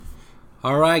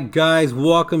All right, guys,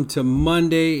 welcome to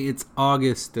Monday. It's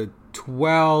August the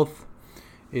 12th.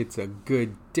 It's a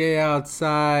good day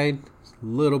outside. A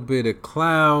little bit of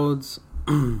clouds.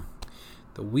 The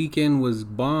weekend was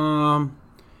bomb.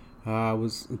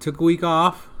 Took a week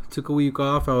off. I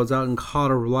was out in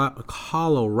Colorado.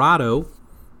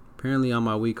 Apparently, on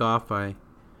my week off, I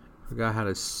forgot how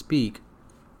to speak.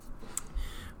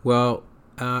 Well,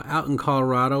 out in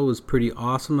Colorado was pretty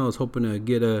awesome. I was hoping to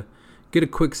get a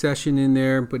quick session in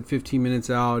there, put 15 minutes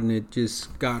out, and it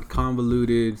just got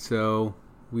convoluted. So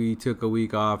we took a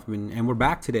week off, and we're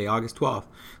back today, August 12th.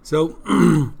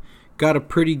 So got a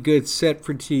pretty good set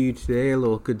for you today, a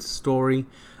little good story,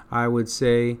 I would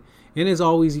say. And as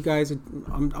always, you guys,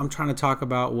 I'm trying to talk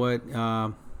about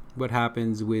what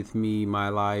happens with me, my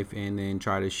life, and then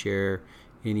try to share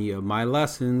any of my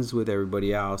lessons with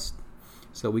everybody else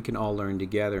so we can all learn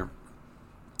together.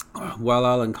 While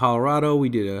out in Colorado, we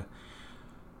did an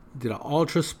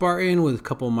Ultra Spartan with a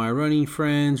couple of my running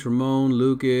friends, Ramon,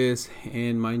 Lucas,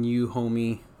 and my new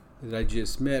homie that I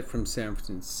just met from San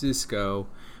Francisco.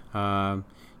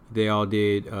 They all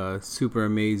did super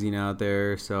amazing out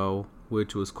there,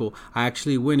 which was cool. I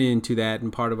actually went into that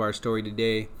in part of our story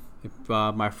today. If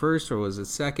my first or was the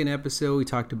second episode, we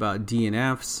talked about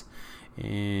DNFs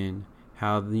and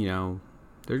how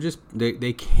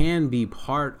they can be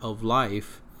part of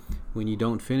life when you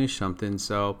don't finish something.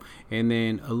 So, and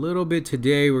then a little bit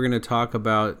today, we're going to talk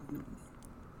about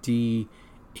DNS.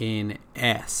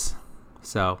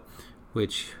 So,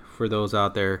 which for those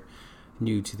out there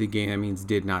new to the game, that means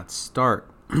did not start.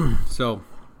 But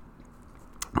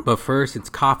first, it's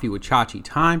coffee with Chachi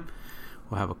time.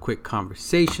 We'll have a quick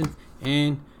conversation.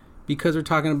 And because we're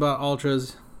talking about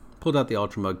ultras, pulled out the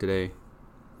ultra mug today.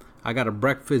 I got a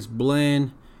breakfast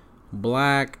blend,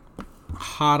 black,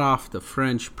 hot off the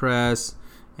French press,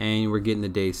 and we're getting the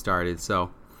day started.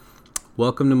 So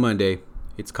welcome to Monday.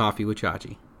 It's coffee with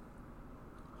Chachi.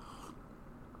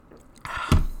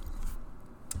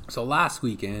 So last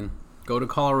weekend, go to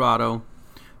Colorado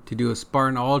to do a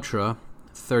Spartan Ultra,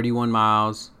 31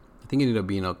 miles. I think it ended up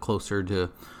being closer to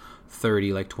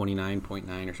 30, like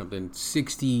 29.9 or something.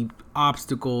 60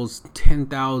 obstacles,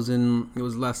 10,000. It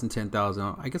was less than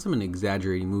 10,000. I guess I'm in an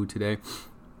exaggerating mood today.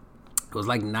 It was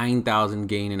like 9,000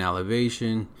 gain in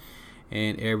elevation,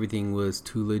 and everything was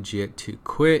too legit to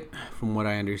quit. From what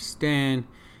I understand,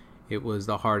 it was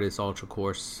the hardest ultra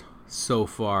course so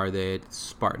far that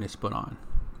Spartan has put on.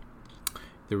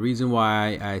 The reason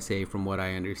why I say from what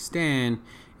I understand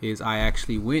is I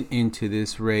actually went into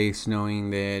this race knowing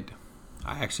that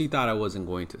I actually thought I wasn't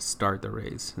going to start the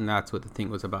race, and that's what the thing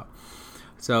was about.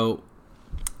 So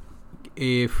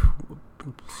if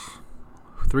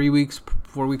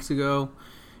 4 weeks ago,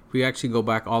 we actually go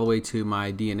back all the way to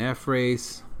my DNF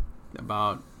race.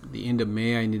 About the end of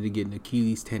May, I needed to get an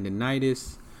Achilles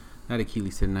tendonitis. Not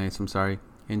Achilles tendonitis, I'm sorry.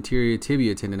 Anterior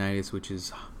tibia tendonitis, which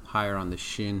is higher on the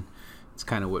shin. It's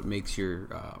kind of what makes your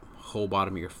whole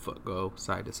bottom of your foot go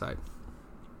side to side.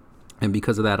 And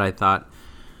because of that, I thought,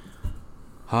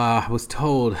 I was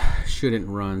told shouldn't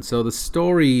run. So the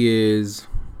story is,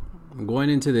 I'm going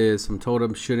into this, I'm told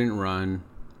I shouldn't run.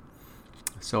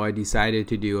 So I decided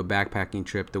to do a backpacking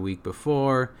trip the week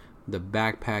before. The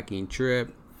backpacking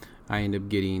trip, I ended up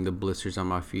getting the blisters on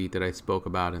my feet that I spoke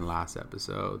about in last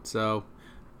episode. So,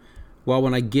 well,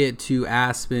 when I get to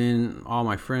Aspen, all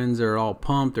my friends are all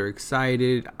pumped or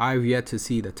excited. I've yet to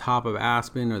see the top of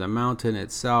Aspen or the mountain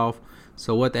itself.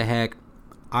 So what the heck,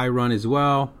 I run as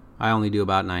well. I only do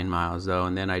about 9 miles though,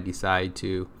 and then I decide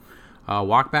to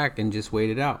walk back and just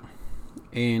wait it out.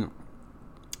 And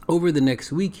over the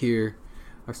next week here,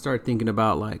 I started thinking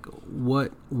about like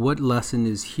what lesson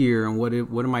is here and what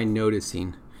am I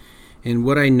noticing? And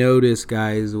what I noticed,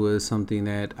 guys, was something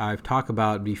that I've talked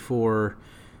about before,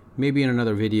 maybe in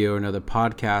another video or another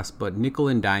podcast, but nickel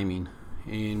and diming.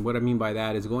 And what I mean by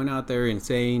that is going out there and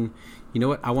saying, you know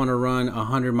what, I want to run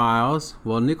 100 miles.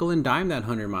 Well, nickel and dime that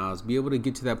 100 miles. Be able to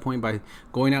get to that point by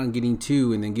going out and getting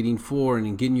 2 and then getting 4 and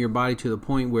then getting your body to the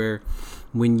point where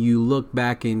when you look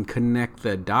back and connect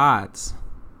the dots,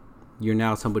 you're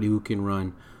now somebody who can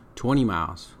run 20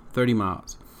 miles, 30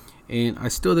 miles. And I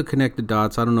still to connect the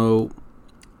dots. I don't know.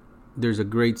 There's a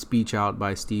great speech out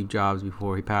by Steve Jobs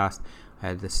before he passed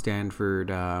at the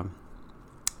Stanford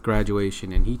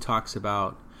graduation. And he talks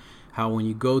about how when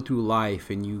you go through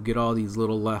life and you get all these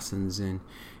little lessons and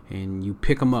you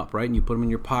pick them up, right? And you put them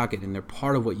in your pocket and they're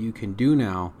part of what you can do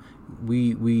now.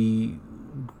 We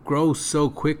grow so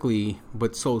quickly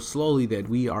but so slowly that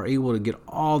we are able to get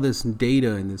all this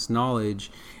data and this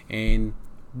knowledge, and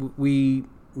we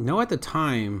know at the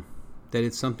time that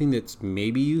it's something that's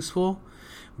maybe useful,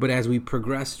 But as we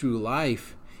progress through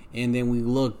life and then we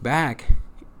look back,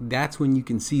 that's when you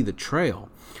can see the trail,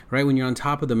 right? When you're on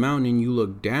top of the mountain and you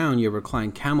look down, you ever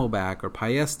climb Camelback or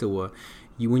Piestewa,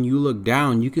 when you look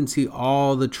down, you can see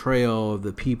all the trail of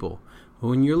the people. But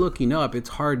when you're looking up, it's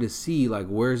hard to see, like,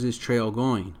 where's this trail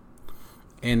going?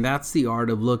 And that's the art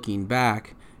of looking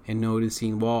back and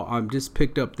noticing, well, I've just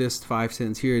picked up this 5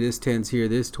 cents here, this 10 cents here,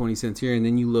 this 20 cents here. And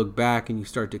then you look back and you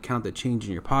start to count the change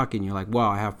in your pocket and you're like,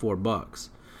 wow, I have $4.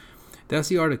 That's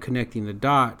the art of connecting the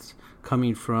dots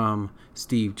coming from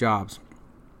Steve Jobs.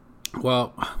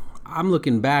 Well, I'm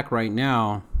looking back right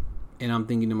now and I'm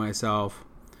thinking to myself,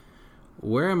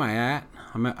 where am I at?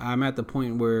 I'm at the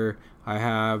point where I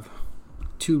have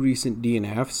 2 recent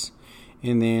DNFs,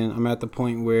 and then I'm at the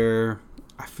point where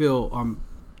I feel I'm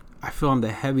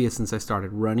the heaviest since I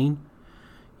started running.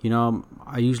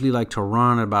 I usually like to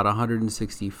run at about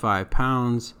 165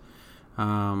 pounds,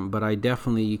 but I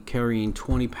definitely carrying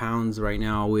 20 pounds right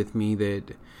now with me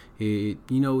that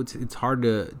it's hard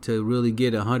to really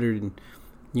get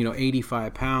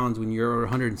 85 pounds when you're a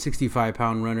 165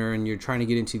 pound runner and you're trying to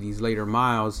get into these later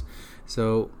miles.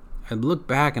 So I look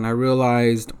back and I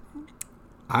realized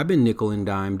I've been nickel and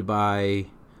dimed by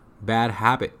bad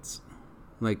habits.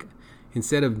 Like,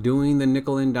 instead of doing the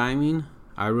nickel and diming,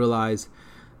 I realized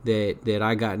that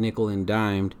I got nickel and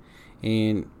dimed.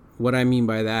 And what I mean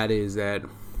by that is that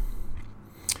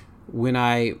when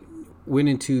I went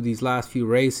into these last few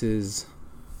races,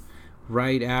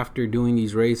 right after doing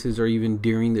these races or even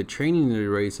during the training of the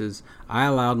races, I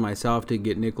allowed myself to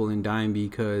get nickel and dime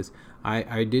because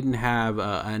I didn't have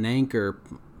an anchor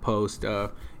post.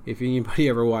 If anybody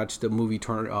ever watched the movie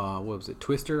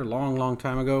Twister, long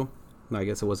time ago? I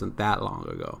guess it wasn't that long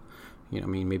ago.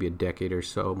 Maybe a decade or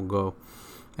so ago.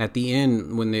 At the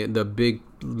end, when the big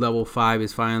level 5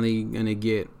 is finally going to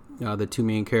get the 2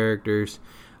 main characters,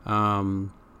 they're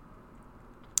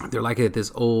like at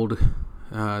this old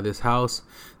this house.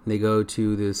 And they go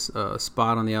to this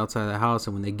spot on the outside of the house,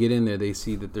 and when they get in there, they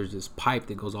see that there's this pipe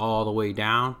that goes all the way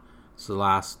down. It's the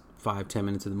last 5-10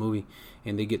 minutes of the movie,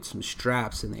 and they get some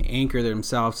straps and they anchor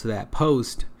themselves to that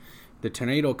post. The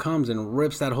tornado comes and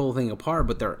rips that whole thing apart,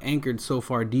 but they're anchored so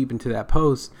far deep into that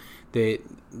post that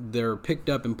they're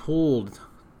picked up and pulled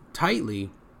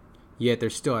tightly, yet they're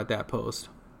still at that post.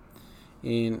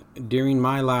 And during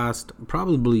my last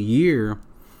probably year,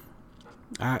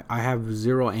 I have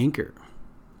 0 anchor.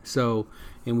 So,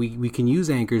 and we can use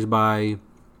anchors by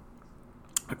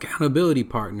accountability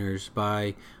partners,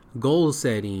 by goal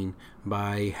setting,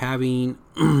 by having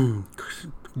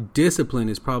discipline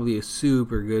is probably a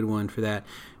super good one for that.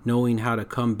 Knowing how to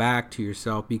come back to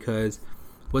yourself, because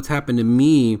what's happened to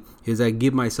me is I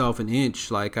give myself an inch.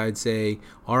 Like, I'd say,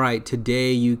 all right,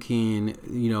 today you can,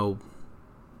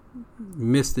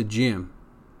 miss the gym.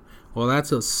 Well,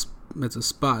 that's a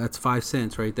spot. That's 5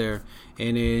 cents right there.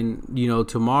 And then,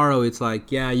 tomorrow it's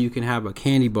like, yeah, you can have a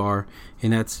candy bar,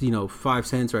 and that's, 5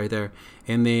 cents right there.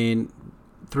 And then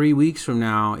 3 weeks from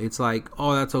now, it's like,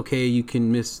 oh, that's okay. You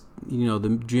can miss,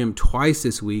 the gym twice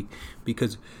this week,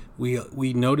 because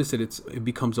we notice that it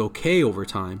becomes okay over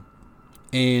time.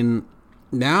 And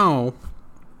now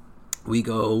we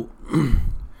go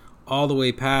all the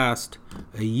way past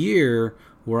a year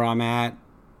where I'm at.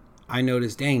 I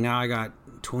noticed, dang, now I got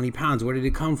 20 pounds. Where did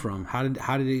it come from? How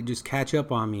did it just catch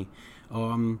up on me?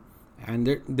 And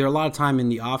there are a lot of time in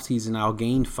the off season I'll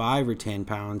gain 5 or 10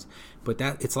 pounds, but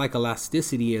that it's like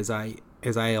elasticity as I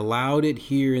allowed it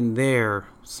here and there,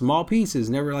 small pieces,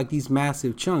 never like these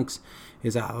massive chunks.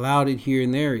 As I allowed it here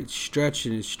and there, it's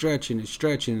stretching, and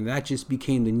that just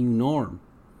became the new norm.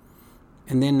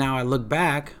 And then now I look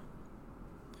back,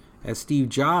 as Steve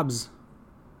Jobs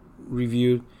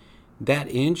reviewed, that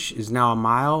inch is now a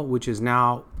mile, which is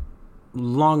now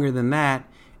longer than that,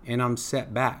 and I'm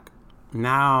set back.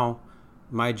 Now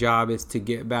my job is to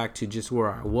get back to just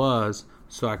where I was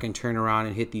so I can turn around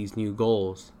and hit these new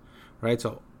goals, right?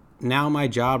 So now my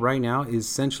job right now is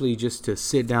essentially just to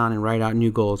sit down and write out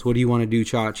new goals. What do you want to do,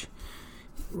 Chach?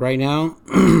 Right now,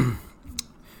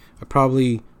 I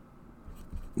probably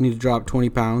need to drop 20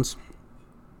 pounds.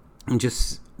 And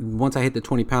just once I hit the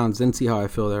 20 pounds, then see how I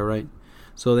feel there, right?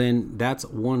 So then that's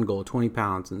one goal, 20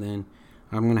 pounds. And then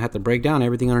I'm going to have to break down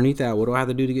everything underneath that. What do I have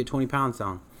to do to get 20 pounds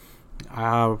down?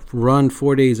 I run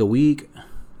 4 days a week,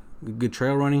 good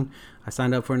trail running. I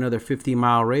signed up for another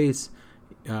 50-mile race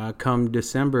come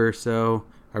December. So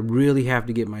I really have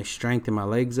to get my strength in my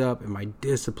legs up, and my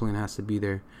discipline has to be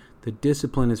there. The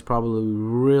discipline is probably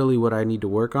really what I need to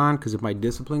work on, because if my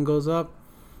discipline goes up,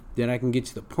 then I can get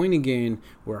to the point again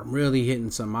where I'm really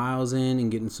hitting some miles in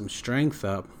and getting some strength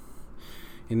up.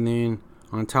 And then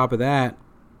on top of that,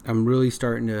 I'm really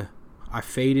starting to, I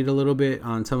faded a little bit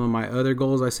on some of my other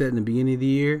goals I set in the beginning of the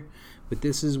year, but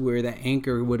this is where the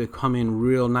anchor would have come in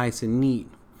real nice and neat.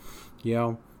 You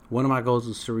know, one of my goals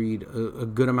was to read a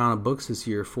good amount of books this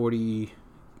year, 40,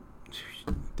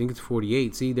 I think it's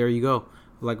 48. See, there you go.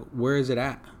 Like, where is it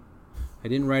at? I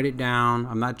didn't write it down.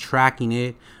 I'm not tracking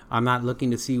it. I'm not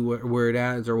looking to see where it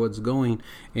is or what's going.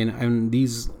 And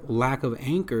these lack of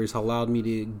anchors allowed me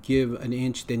to give an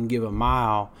inch, then give a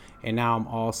mile. And now I'm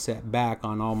all set back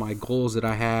on all my goals that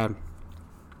I had.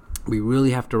 We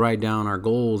really have to write down our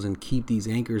goals and keep these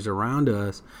anchors around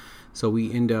us so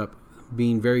we end up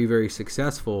being very, very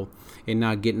successful and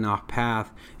not getting off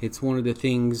path. It's one of the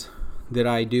things that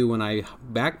I do when I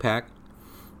backpack.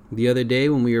 The other day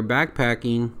when we were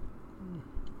backpacking,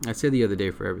 I said the other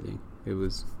day for everything. It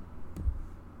was,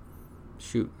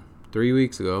 3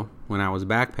 weeks ago when I was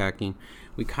backpacking.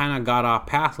 We kind of got off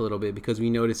path a little bit because we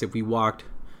noticed if we walked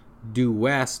due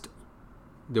west,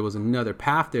 there was another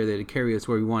path there that would carry us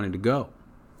where we wanted to go.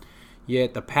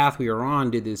 Yet the path we were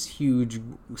on did this huge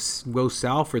go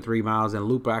south for 3 miles and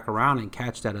loop back around and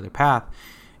catch that other path.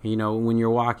 And, you know, when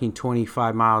you're walking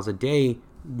 25 miles a day,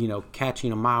 you know,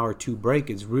 catching a mile or two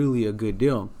break is really a good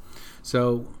deal.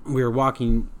 So we were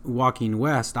walking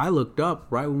west. I looked up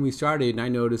right when we started and I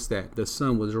noticed that the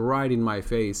sun was right in my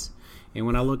face. And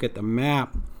when I look at the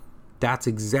map, that's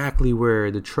exactly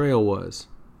where the trail was.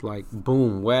 Like,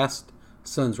 boom, west,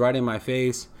 sun's right in my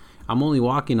face. I'm only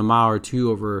walking a mile or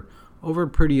two over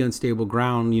pretty unstable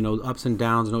ground, you know, ups and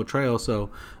downs, no trail.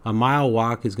 So a mile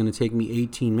walk is going to take me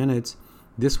 18 minutes.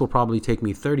 This will probably take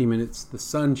me 30 minutes. The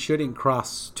sun shouldn't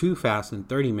cross too fast in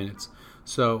 30 minutes.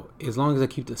 So as long as I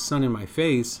keep the sun in my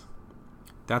face,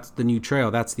 that's the new trail.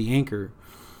 That's the anchor.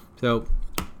 So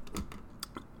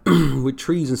with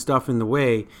trees and stuff in the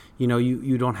way, you know,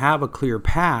 you don't have a clear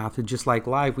path. Just like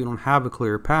life, we don't have a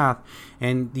clear path.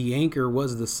 And the anchor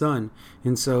was the sun.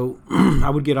 And so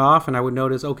I would get off and I would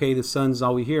notice, okay, the sun's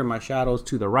always here. My shadow's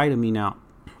to the right of me now.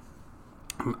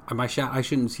 I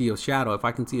shouldn't see a shadow. If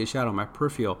I can see a shadow, my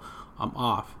peripheral, I'm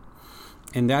off.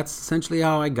 And that's essentially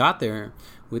how I got there.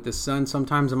 With the sun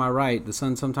sometimes on my right, the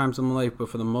sun sometimes on my left, but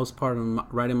for the most part,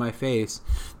 right in my face.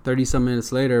 30-some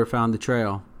minutes later, found the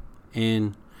trail.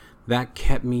 And that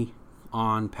kept me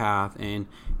on path. And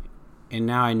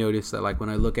now I notice that, like, when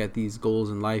I look at these goals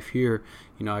in life here,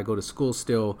 you know, I go to school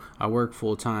still, I work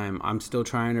full time, I'm still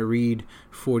trying to read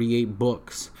 48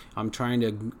 books, I'm trying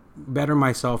to better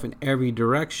myself in every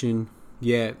direction,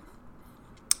 yet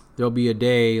there'll be a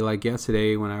day like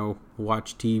yesterday when I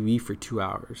watched TV for 2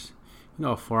 hours. You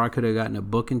know, before I could have gotten a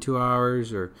book in 2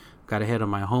 hours or got ahead on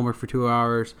my homework for 2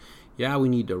 hours. Yeah, we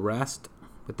need to rest,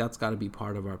 but that's got to be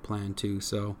part of our plan too.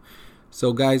 So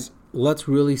guys, let's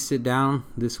really sit down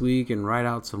this week and write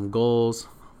out some goals.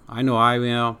 I know I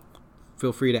will.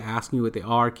 Feel free to ask me what they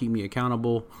are. Keep me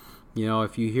accountable. You know,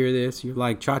 if you hear this, you're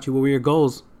like, Chachi, what were your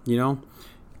goals? You know,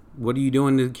 what are you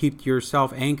doing to keep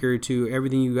yourself anchored to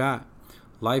everything you got?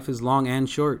 Life is long and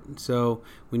short. So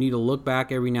we need to look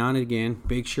back every now and again,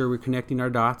 make sure we're connecting our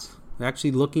dots.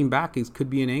 Actually, looking back could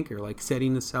be an anchor, like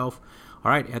setting the self.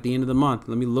 All right, at the end of the month,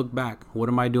 let me look back. What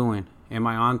am I doing? Am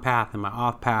I on path? Am I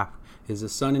off path? Is the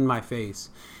sun in my face?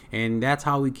 And that's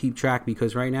how we keep track,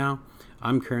 because right now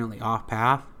I'm currently off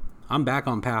path. I'm back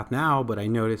on path now, but I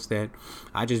noticed that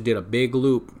I just did a big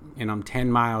loop and I'm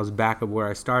 10 miles back of where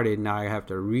I started. Now I have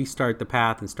to restart the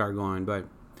path and start going. But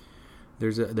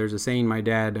there's a saying my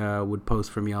dad would post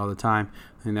for me all the time,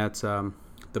 and that's the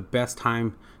best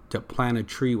time to plant a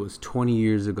tree was 20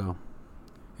 years ago,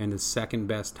 and the second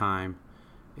best time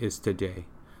is today.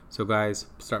 So guys,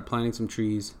 start planting some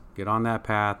trees, get on that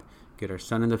path, get our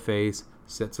sun in the face,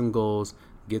 set some goals,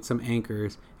 get some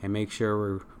anchors, and make sure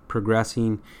we're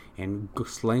progressing and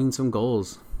slaying some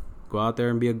goals. Go out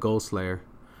there and be a goal slayer.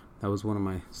 That was one of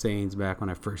my sayings back when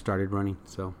I first started running.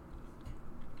 So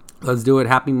let's do it.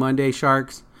 Happy Monday,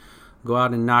 Sharks. Go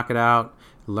out and knock it out.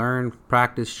 Learn,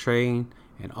 practice, train,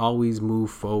 and always move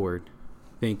forward.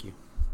 Thank you.